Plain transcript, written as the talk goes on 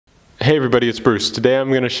Hey everybody, it's Bruce. Today I'm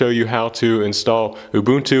going to show you how to install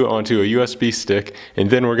Ubuntu onto a USB stick, and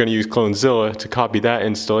then we're going to use Clonezilla to copy that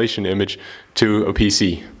installation image to a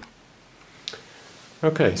PC.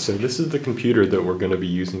 Okay, so this is the computer that we're going to be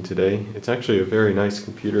using today. It's actually a very nice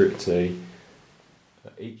computer. It's a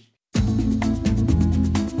HP.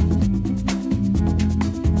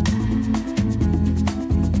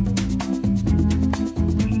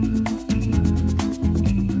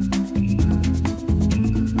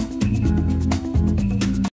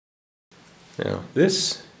 Now,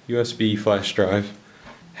 this USB flash drive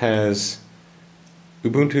has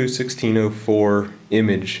Ubuntu 16.04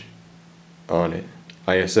 image on it,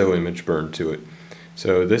 ISO image burned to it.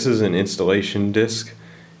 So this is an installation disk,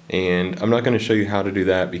 and I'm not going to show you how to do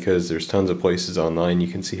that because there's tons of places online you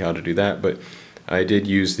can see how to do that, but I did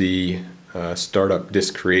use the startup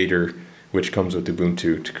disk creator, which comes with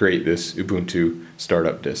Ubuntu, to create this Ubuntu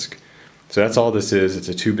startup disk. So that's all this is. It's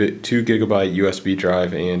a 2 gigabyte USB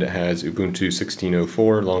drive, and it has Ubuntu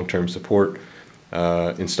 16.04 long-term support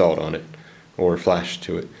installed on it, or flashed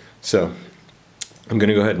to it. So I'm going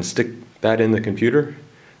to go ahead and stick that in the computer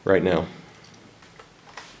right now.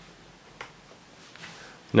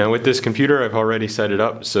 Now with this computer, I've already set it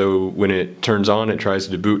up so when it turns on, it tries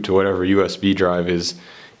to boot to whatever USB drive is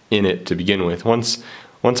in it to begin with.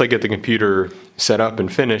 Once I get the computer set up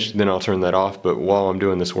and finished, then I'll turn that off, but while I'm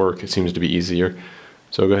doing this work, it seems to be easier.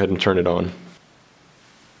 So I'll go ahead and turn it on.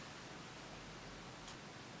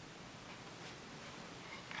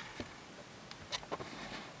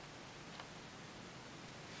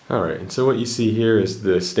 Alright, and so what you see here is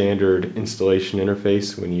the standard installation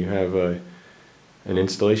interface when you have an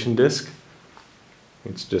installation disk.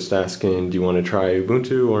 It's just asking, do you want to try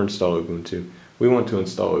Ubuntu or install Ubuntu? We want to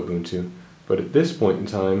install Ubuntu. But at this point in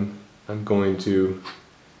time, I'm going to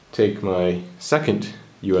take my second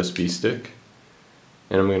USB stick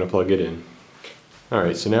and I'm going to plug it in.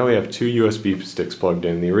 Alright, so now we have two USB sticks plugged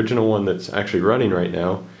in. The original one that's actually running right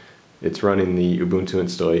now, it's running the Ubuntu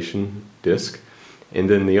installation disk, and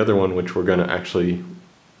then the other one which we're going to actually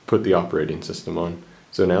put the operating system on.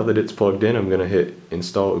 So now that it's plugged in, I'm going to hit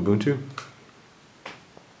install Ubuntu.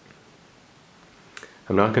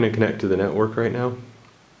 I'm not going to connect to the network right now.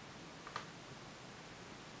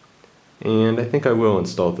 And I think I will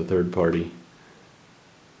install the third-party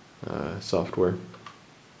software.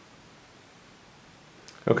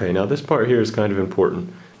 Okay, now this part here is kind of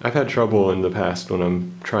important. I've had trouble in the past when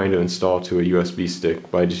I'm trying to install to a USB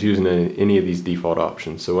stick by just using any of these default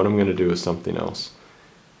options. So what I'm going to do is something else.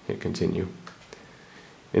 Hit continue.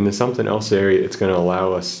 In the something else area, it's going to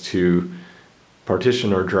allow us to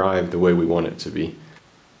partition our drive the way we want it to be.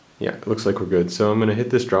 Yeah, it looks like we're good. So I'm going to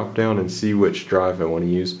hit this drop down and see which drive I want to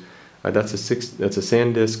use. That's a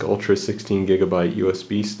SanDisk Ultra 16 gigabyte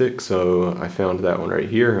USB stick, so I found that one right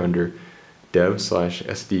here under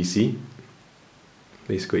dev/SDC.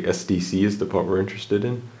 Basically SDC is the part we're interested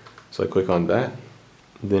in, so I click on that.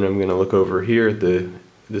 Then I'm going to look over here at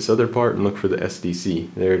this other part and look for the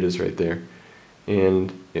SDC. There it is right there.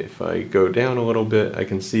 And if I go down a little bit, I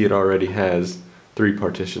can see it already has 3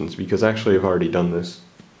 partitions, because actually I've already done this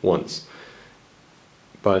once.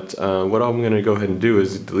 But what I'm going to go ahead and do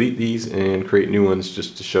is delete these and create new ones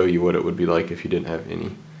just to show you what it would be like if you didn't have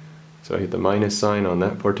any. So I hit the minus sign on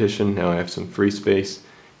that partition, now I have some free space.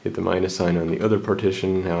 Hit the minus sign on the other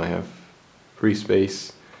partition, now I have free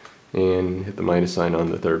space. And hit the minus sign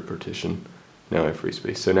on the third partition, now I have free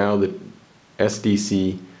space. So now the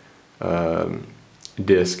SDC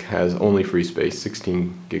disk has only free space,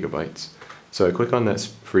 16 gigabytes. So I click on that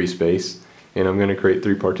free space, and I'm going to create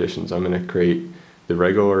 3 partitions. I'm going to create the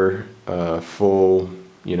regular full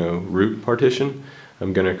root partition,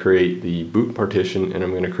 I'm going to create the boot partition, and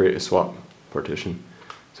I'm going to create a swap partition.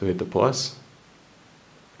 So hit the plus.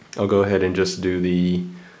 I'll go ahead and just do the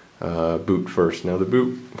boot first. Now the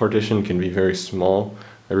boot partition can be very small.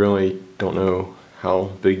 I really don't know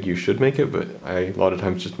how big you should make it, but I a lot of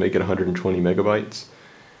times just make it 120 megabytes,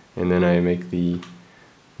 and then I make the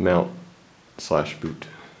mount/boot.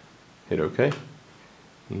 Hit OK.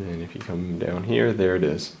 And then if you come down here, there it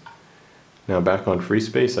is. Now back on free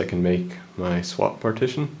space, I can make my swap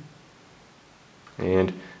partition.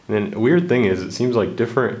 And then a weird thing is, it seems like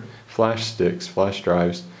different flash sticks, flash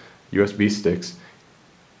drives, USB sticks,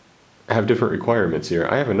 have different requirements here.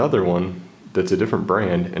 I have another one that's a different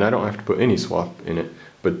brand, and I don't have to put any swap in it.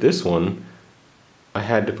 But this one, I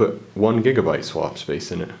had to put 1 gigabyte swap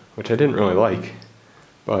space in it, which I didn't really like.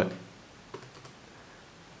 But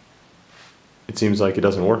it seems like it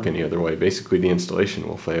doesn't work any other way. Basically the installation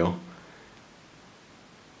will fail.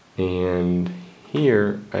 And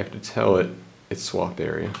here I have to tell it its swap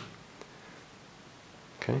area.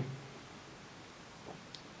 Okay,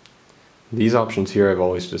 These options here I've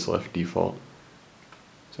always just left default.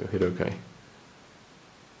 So hit OK.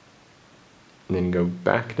 And then go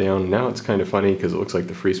back down. Now it's kind of funny because it looks like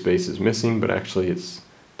the free space is missing, but actually it's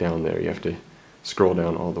down there. You have to scroll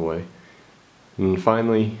down all the way. And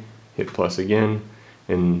finally, hit plus again.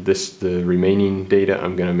 And the remaining data,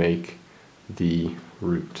 I'm going to make the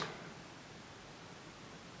root.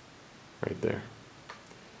 Right there.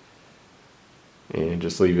 And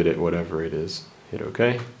just leave it at whatever it is. Hit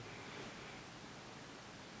OK.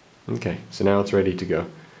 Okay, so now it's ready to go.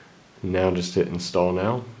 Now just hit install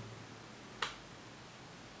now.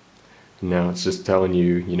 Now it's just telling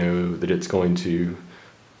you, that it's going to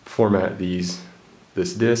format this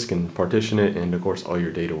disk and partition it, and of course all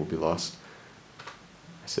your data will be lost.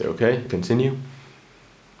 I say OK, continue.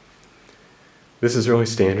 This is really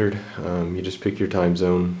standard. You just pick your time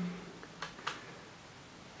zone.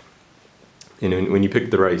 And when you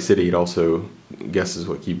pick the right city, it also guesses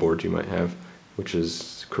what keyboard you might have, which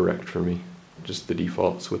is correct for me. Just the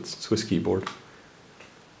default Swiss keyboard.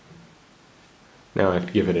 Now I have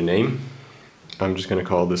to give it a name. I'm just going to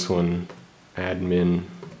call this one admin1.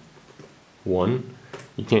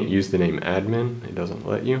 You can't use the name admin, it doesn't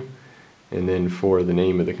let you. And then for the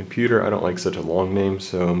name of the computer, I don't like such a long name,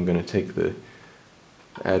 so I'm going to take the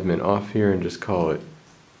admin off here and just call it,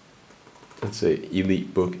 let's say,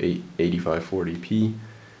 EliteBook 8540p.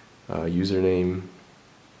 Username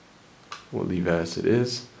we'll leave as it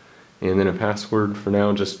is. And then a password for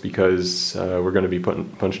now, just because we're going to be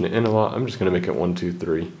punching it in a lot, I'm just going to make it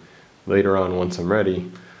 123. Later on, once I'm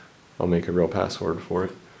ready, I'll make a real password for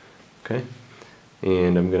it. Okay,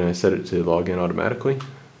 and I'm going to set it to log in automatically,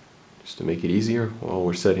 just to make it easier while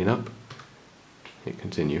we're setting up. Hit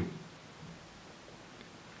continue.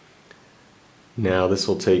 Now this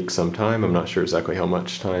will take some time. I'm not sure exactly how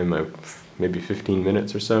much time, maybe 15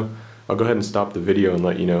 minutes or so. I'll go ahead and stop the video and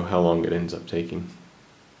let you know how long it ends up taking.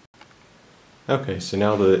 Okay, so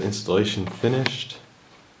now the installation finished,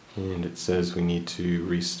 and it says we need to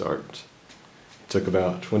restart. It took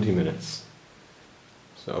about 20 minutes.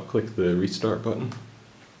 So I'll click the restart button.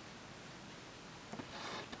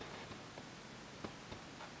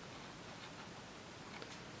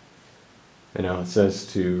 And now it says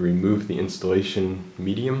to remove the installation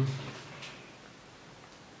medium.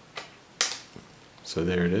 So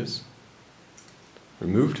there it is.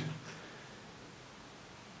 Removed.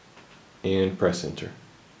 And press enter.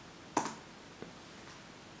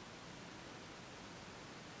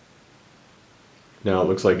 Now it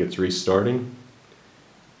looks like it's restarting,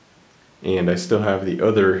 and I still have the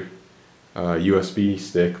other USB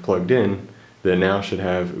stick plugged in that now should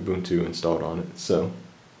have Ubuntu installed on it. So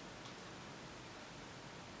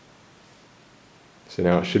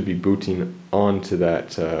now it should be booting onto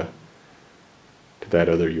that other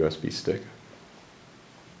USB stick.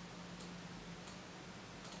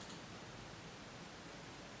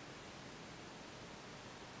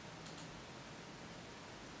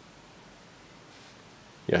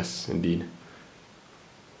 Yes, indeed.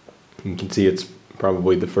 You can see it's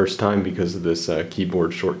probably the first time because of this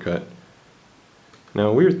keyboard shortcut. Now,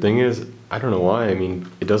 a weird thing is, I don't know why,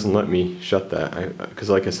 it doesn't let me shut that. Because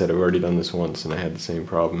like I said, I've already done this once and I had the same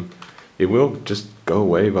problem. It will just go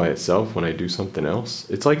away by itself when I do something else.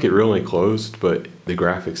 It's like it really closed, but the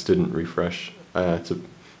graphics didn't refresh. It's a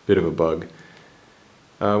bit of a bug.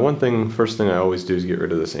 First thing I always do is get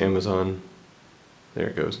rid of this Amazon. There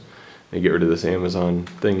it goes. I get rid of this Amazon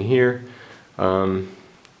thing here. And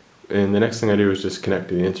the next thing I do is just connect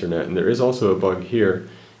to the internet. And there is also a bug here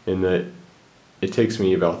in that it takes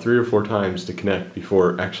me about 3 or 4 times to connect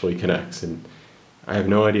before it actually connects. And I have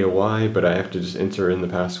no idea why, but I have to just enter in the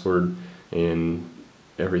password and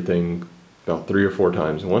everything about 3 or 4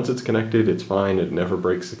 times. And once it's connected, it's fine. It never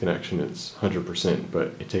breaks the connection. It's 100%, but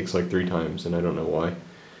it takes like 3 times, and I don't know why.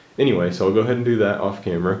 Anyway, so I'll go ahead and do that off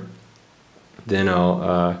camera. Then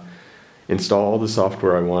I'll install all the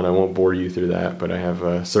software I want. I won't bore you through that, but I have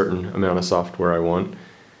a certain amount of software I want.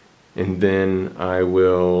 And then I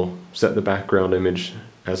will set the background image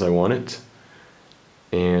as I want it.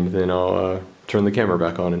 And then I'll turn the camera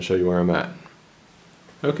back on and show you where I'm at.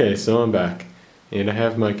 Okay, so I'm back. And I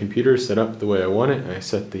have my computer set up the way I want it. I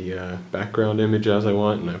set the background image as I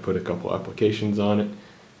want, and I put a couple applications on it.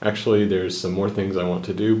 Actually, there's some more things I want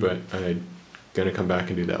to do, but I'm going to come back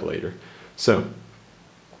and do that later. So,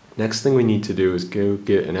 next thing we need to do is go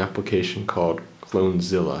get an application called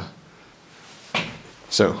Clonezilla.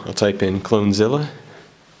 So I'll type in Clonezilla,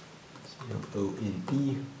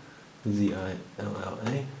 C-L-O-N-E-Z-I-L-L-A.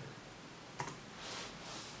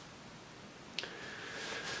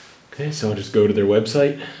 Okay, so I'll just go to their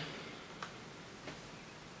website.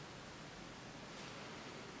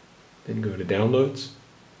 Then go to Downloads.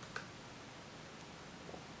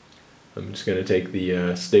 I'm just going to take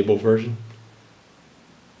the stable version,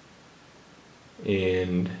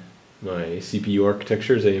 and my CPU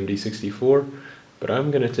architecture is AMD 64, but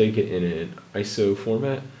I'm going to take it in an ISO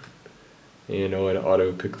format, and I'll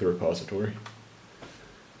auto pick the repository.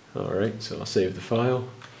 Alright, so I'll save the file.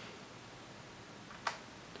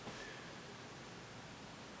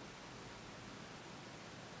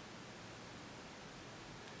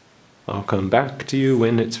 I'll come back to you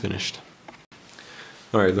when it's finished.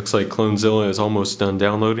 Alright, looks like Clonezilla is almost done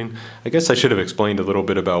downloading. I guess I should have explained a little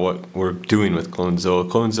bit about what we're doing with Clonezilla.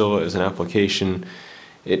 Clonezilla is an application.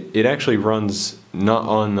 It actually runs not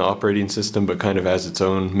on the operating system, but kind of as its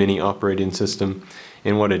own mini operating system.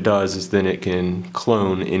 And what it does is then it can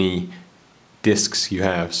clone any disks you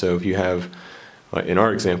have. So if you have, in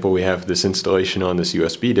our example, we have this installation on this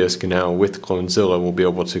USB disk, and now with Clonezilla we'll be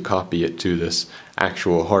able to copy it to this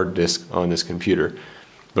actual hard disk on this computer.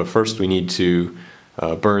 But first we need to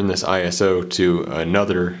burn this ISO to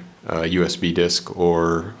another USB disk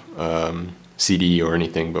or CD or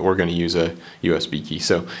anything, but we're going to use a USB key.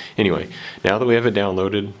 So anyway, now that we have it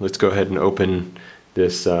downloaded, let's go ahead and open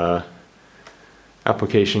this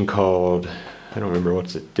application called, I don't remember,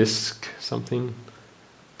 what's it, disk something?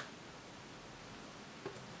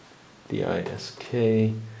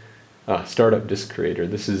 DISK. Startup Disk Creator.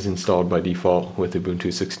 This is installed by default with Ubuntu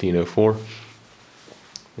 16.04.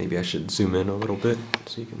 Maybe I should zoom in a little bit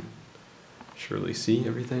so you can surely see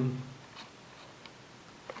everything.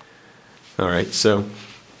 Alright, so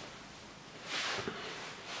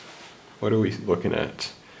what are we looking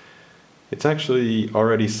at? It's actually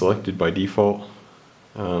already selected by default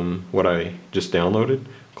what I just downloaded,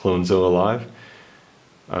 Clonezilla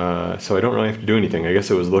Live. So I don't really have to do anything. I guess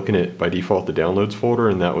it was looking at, by default, the downloads folder,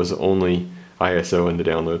 and that was only ISO in the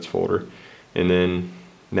downloads folder. And then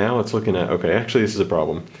now it's looking at, okay, actually this is a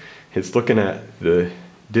problem. It's looking at the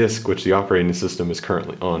disk which the operating system is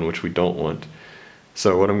currently on, which we don't want.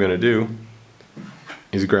 So what I'm going to do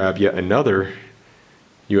is grab yet another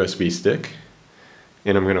USB stick,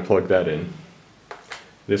 and I'm going to plug that in.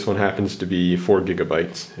 This one happens to be 4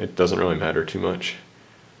 gigabytes. It doesn't really matter too much.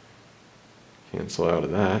 Cancel out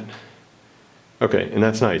of that. Okay, and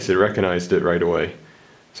that's nice. It recognized it right away.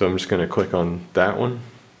 So I'm just going to click on that one.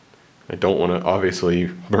 I don't want to obviously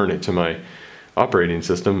burn it to my operating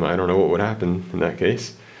system. I don't know what would happen in that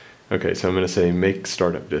case. Okay, so I'm going to say make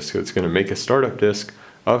startup disk. So it's going to make a startup disk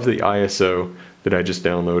of the ISO that I just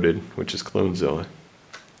downloaded, which is Clonezilla.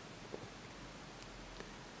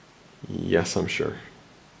 Yes, I'm sure.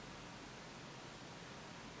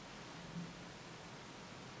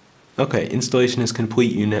 Okay, installation is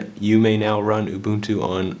complete. You may now run Ubuntu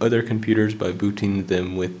on other computers by booting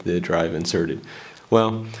them with the drive inserted.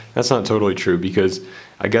 Well, that's not totally true, because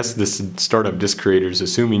I guess this startup disk creator is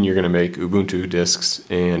assuming you're going to make Ubuntu disks,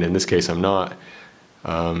 and in this case I'm not.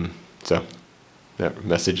 So that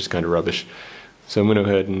message is kind of rubbish. So I'm going to go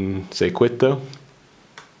ahead and say quit though.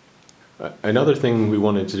 Another thing we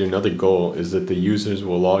wanted to do, another goal, is that the users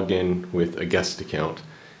will log in with a guest account,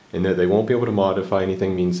 and that they won't be able to modify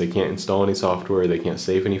anything. Means they can't install any software, they can't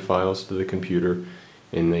save any files to the computer,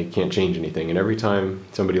 and they can't change anything. And every time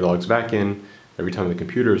somebody logs back in, every time the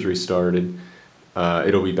computer is restarted,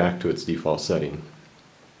 it'll be back to its default setting.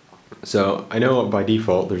 So I know by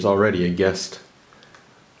default there's already a guest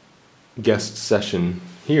session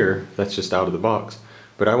here that's just out of the box,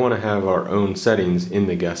 but I want to have our own settings in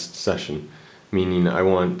the guest session, meaning I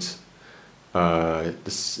want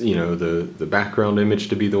this, the background image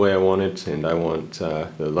to be the way I want it, and I want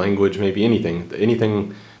the language, maybe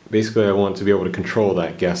anything. Basically I want to be able to control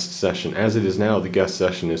that guest session. As it is now, the guest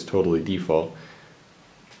session is totally default.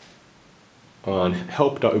 On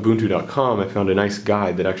help.ubuntu.com I found a nice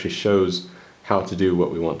guide that actually shows how to do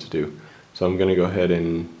what we want to do. So I'm going to go ahead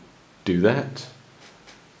and do that.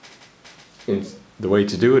 And the way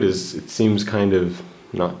to do it is, it seems kind of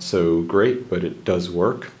not so great, but it does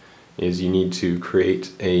work, is you need to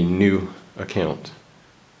create a new account.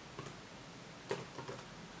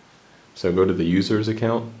 So go to the user's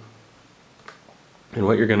account, and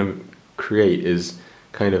what you're going to create is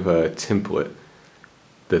kind of a template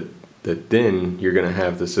that then you're going to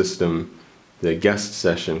have the system, the guest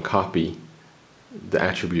session, copy the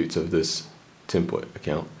attributes of this template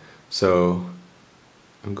account. So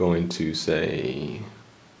I'm going to say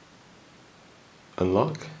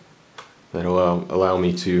unlock. That'll allow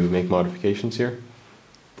me to make modifications here.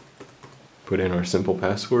 Put in our simple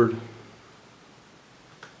password.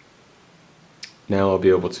 Now I'll be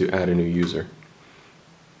able to add a new user.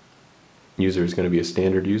 User is going to be a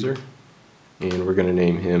standard user, and we're going to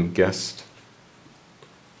name him guest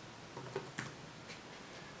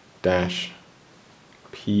dash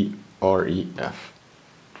pref.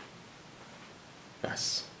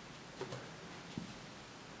 Yes.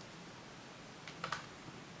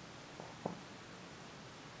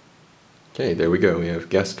 Okay, there we go. We have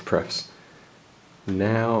guest prefs.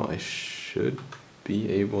 Now I should be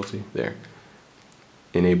able to, there,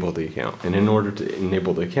 enable the account. And in order to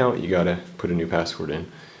enable the account, you gotta put a new password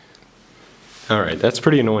in. Alright, that's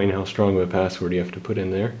pretty annoying how strong of a password you have to put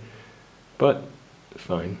in there, but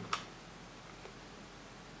fine.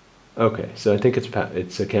 Okay, so I think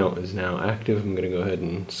its account is now active. I'm gonna go ahead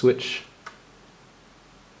and switch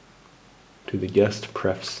to the guest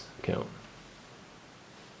prefs account.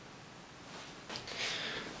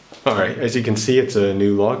 Alright, as you can see, it's a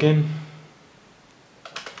new login.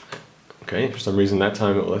 Okay, for some reason that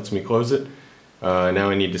time it lets me close it. Now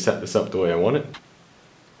I need to set this up the way I want it.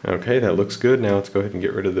 Okay, that looks good. Now let's go ahead and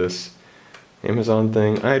get rid of this Amazon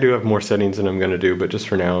thing. I do have more settings than I'm going to do, but just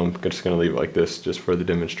for now I'm just going to leave it like this, just for the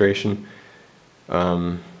demonstration.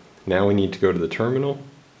 Now we need to go to the terminal.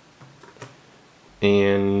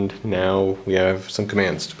 And now we have some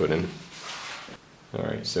commands to put in.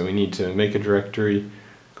 Alright, so we need to make a directory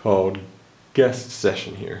called guest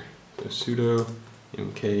session here. So sudo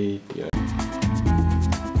mkdir.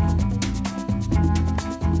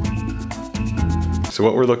 So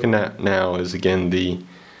what we're looking at now is again the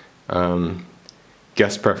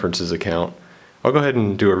guest preferences account. I'll go ahead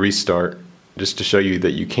and do a restart just to show you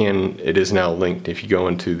that it is now linked. If you go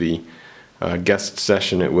into the guest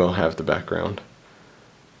session, it will have the background.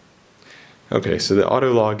 Okay, so the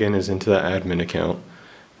auto login is into that admin account.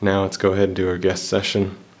 Now let's go ahead and do our guest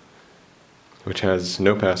session, which has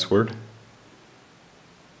no password.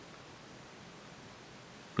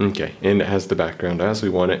 Okay, and it has the background as we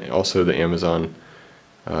want it. Also the Amazon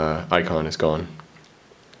icon is gone.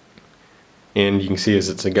 And you can see as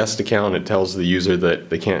it's a guest account, it tells the user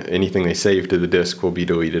that anything they save to the disk will be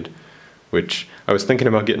deleted, which I was thinking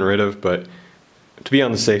about getting rid of, but to be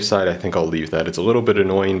on the safe side, I think I'll leave that. It's a little bit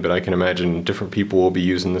annoying, but I can imagine different people will be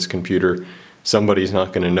using this computer. Somebody's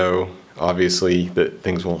not going to know, obviously, that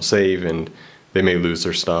things won't save, and they may lose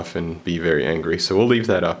their stuff and be very angry. So we'll leave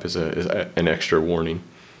that up as an extra warning.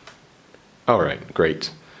 Alright,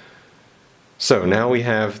 great. So now we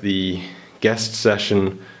have the guest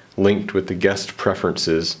session linked with the guest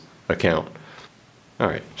preferences account.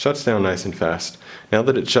 Alright, shuts down nice and fast. Now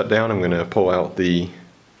that it's shut down, I'm going to pull out the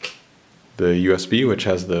USB, which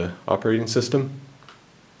has the operating system.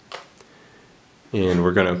 And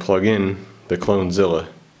we're going to plug in the Clonezilla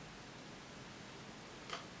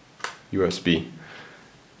USB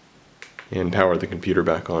and power the computer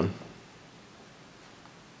back on.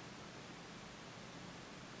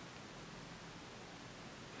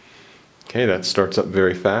 Okay, that starts up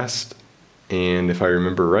very fast, and if I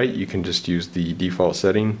remember right, you can just use the default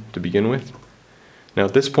setting to begin with. Now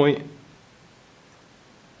at this point,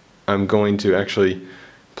 I'm going to actually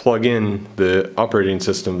plug in the operating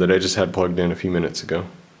system that I just had plugged in a few minutes ago.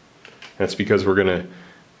 That's because we're going to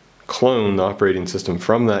clone the operating system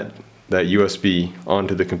from that USB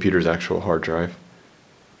onto the computer's actual hard drive.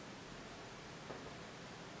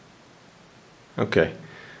 Okay.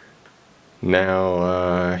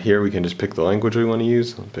 Now here we can just pick the language we want to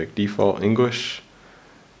use. I'll pick default English.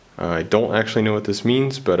 I don't actually know what this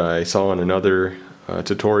means, but I saw in another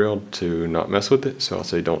tutorial to not mess with it, so I'll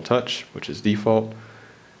say don't touch, which is default.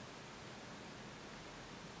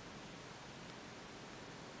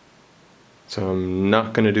 So I'm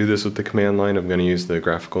not going to do this with the command line. I'm going to use the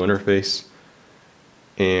graphical interface.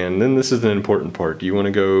 And then this is an important part. Do you want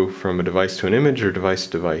to go from a device to an image or device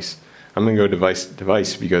to device? I'm going to go device to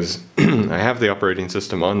device because I have the operating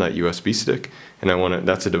system on that USB stick, and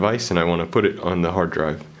that's a device, and I want to put it on the hard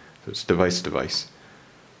drive. So it's device to device.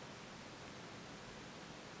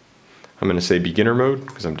 I'm going to say beginner mode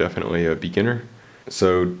because I'm definitely a beginner.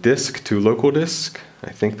 So disk to local disk,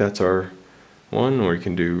 I think that's our one, or you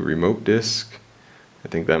can do remote disk. I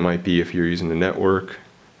think that might be if you're using the network.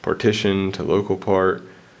 Partition to local part.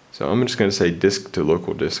 So I'm just going to say disk to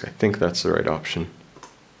local disk. I think that's the right option.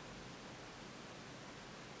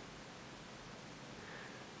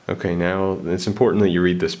 Okay, now it's important that you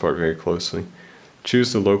read this part very closely.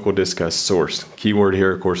 Choose the local disk as source. Keyword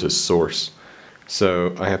here, of course, is source.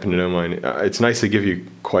 So I happen to know mine. It's nice to give you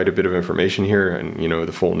quite a bit of information here, and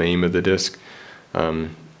the full name of the disk.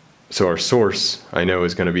 So our source, I know,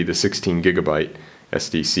 is going to be the 16 gigabyte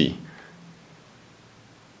SDC.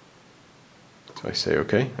 So I say,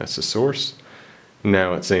 okay, that's the source.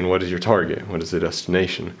 Now it's saying, what is your target? What is the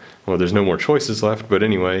destination? Well, there's no more choices left, but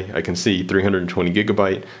anyway, I can see 320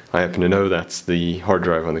 gigabyte. I happen to know that's the hard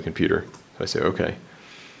drive on the computer. So I say, okay.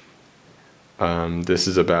 This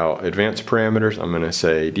is about advanced parameters. I'm going to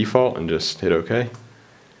say default and just hit OK.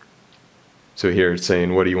 So here it's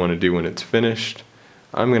saying, what do you want to do when it's finished?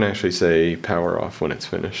 I'm going to actually say power off when it's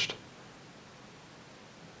finished.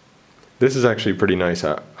 This is actually pretty nice.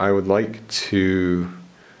 I would like to...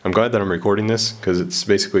 I'm glad that I'm recording this, because it's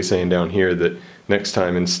basically saying down here that next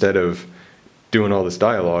time, instead of doing all this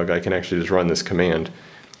dialogue, I can actually just run this command,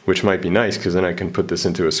 which might be nice, because then I can put this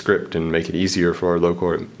into a script and make it easier for our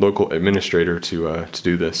local administrator to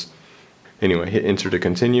do this. Anyway, hit enter to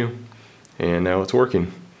continue, and now it's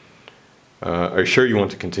working. Are you sure you want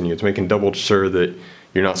to continue? It's making double sure that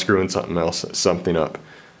you're not screwing something up.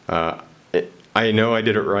 I know I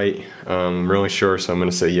did it right. I'm really sure, so I'm going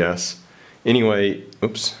to say yes. Anyway,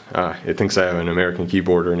 oops, it thinks I have an American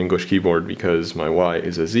keyboard or an English keyboard because my Y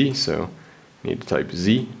is a Z, so I need to type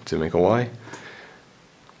Z to make a Y.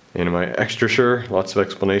 And am I extra sure? Lots of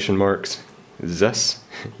exclamation marks. Zes,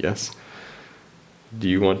 yes. Do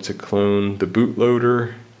you want to clone the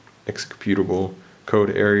bootloader, executable code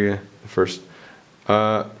area first?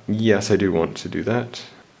 Yes, I do want to do that.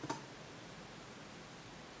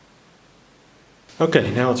 Okay,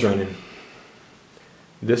 now it's running.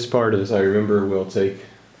 This part, as I remember, will take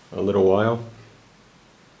a little while.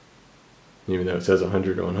 Even though it says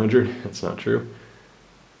 100 to 100, that's not true.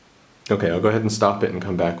 Okay, I'll go ahead and stop it and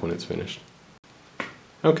come back when it's finished.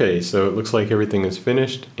 Okay, so it looks like everything is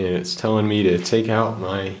finished, and it's telling me to take out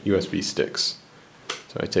my USB sticks.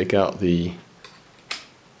 So I take out the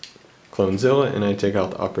Clonezilla, and I take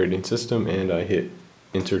out the operating system, and I hit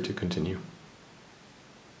enter to continue.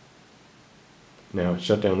 Now it's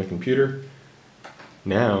shut down the computer.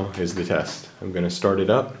 Now is the test. I'm going to start it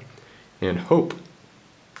up and hope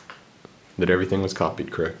that everything was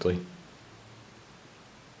copied correctly.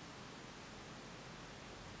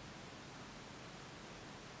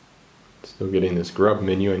 Still getting this grub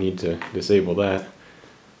menu. I need to disable that.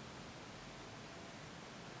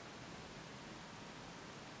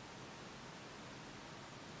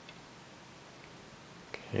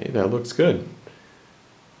 Okay, that looks good.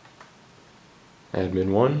 Admin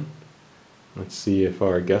 1. Let's see if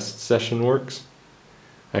our guest session works.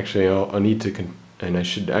 Actually, I'll need to, and I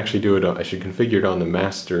should actually do it, I should configure it on the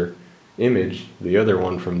master image, the other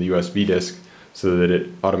one from the USB disk, so that it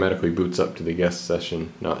automatically boots up to the guest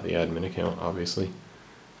session, not the admin account, obviously.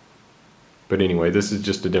 But anyway, this is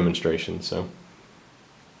just a demonstration, so.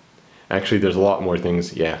 Actually, there's a lot more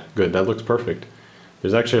things. Yeah, good, that looks perfect.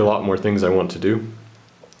 There's actually a lot more things I want to do.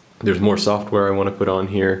 There's more software I want to put on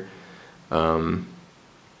here.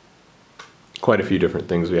 Quite a few different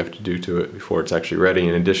things we have to do to it before it's actually ready.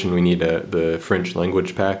 In addition, we need the French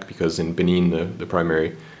language pack, because in Benin the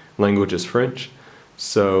primary language is French.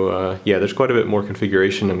 So yeah, there's quite a bit more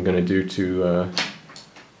configuration I'm going to do to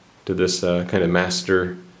this kind of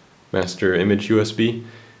master image USB,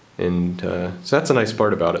 and so that's a nice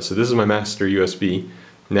part about it. So this is my master USB.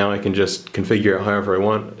 Now I can just configure it however I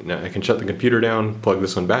want. Now I can shut the computer down, plug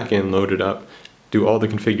this one back in, load it up, do all the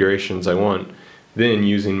configurations I want. Then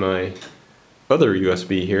using my other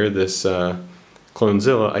USB here, this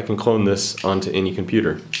Clonezilla, I can clone this onto any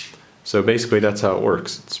computer. So basically that's how it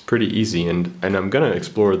works. It's pretty easy, and I'm going to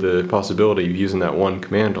explore the possibility of using that one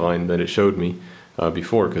command line that it showed me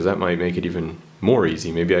before, because that might make it even more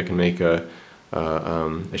easy. Maybe I can make a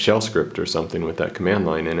shell script or something with that command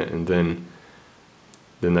line in it, and then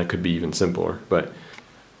that could be even simpler. But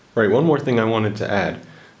right, one more thing I wanted to add.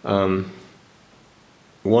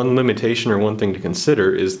 One limitation or one thing to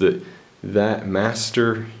consider is that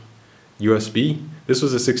master USB, this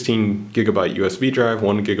was a 16 gigabyte USB drive.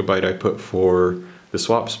 1 gigabyte I put for the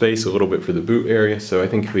swap space, a little bit for the boot area, so I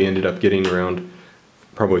think we ended up getting around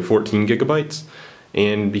probably 14 gigabytes.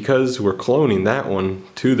 And because we're cloning that one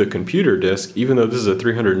to the computer disk, even though this is a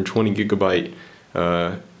 320 gigabyte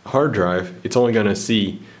hard drive, it's only going to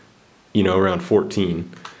see, you know, around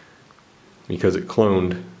 14, because it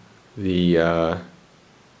cloned the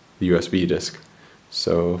USB disk.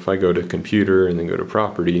 So if I go to computer and then go to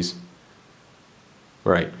properties,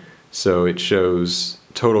 right, so it shows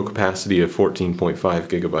total capacity of 14.5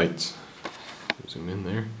 gigabytes. Zoom in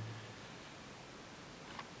there.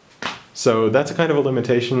 So that's a kind of a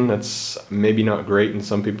limitation. That's maybe not great in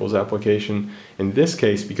some people's application. In this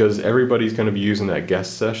case, because everybody's going to be using that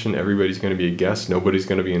guest session, everybody's going to be a guest, nobody's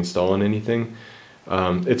going to be installing anything,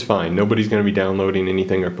 it's fine. Nobody's going to be downloading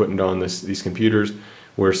anything or putting it on these computers.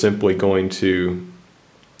 We're simply going to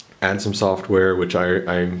add some software, which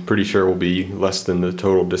I'm pretty sure will be less than the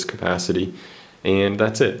total disk capacity, and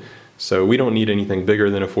that's it. So we don't need anything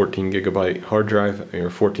bigger than a 14 gigabyte hard drive,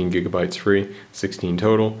 or 14 gigabytes free, 16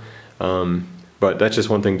 total. But that's just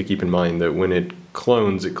one thing to keep in mind, that when it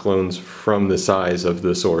clones from the size of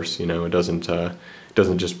the source. You know, it doesn't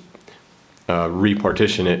just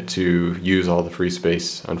repartition it to use all the free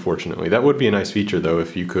space, unfortunately. That would be a nice feature though,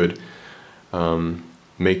 if you could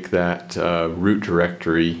make that root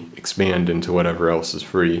directory expand into whatever else is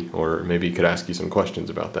free, or maybe it could ask you some questions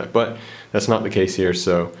about that. But that's not the case here,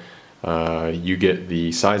 so you get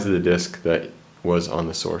the size of the disk that was on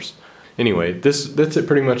the source. Anyway, that's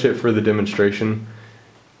pretty much it for the demonstration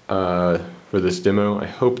for this demo. I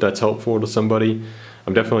hope that's helpful to somebody.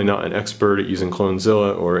 I'm definitely not an expert at using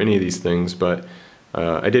Clonezilla or any of these things, but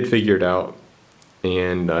I did figure it out,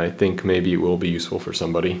 and I think maybe it will be useful for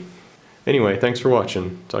somebody. Anyway, thanks for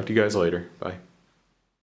watching. Talk to you guys later. Bye.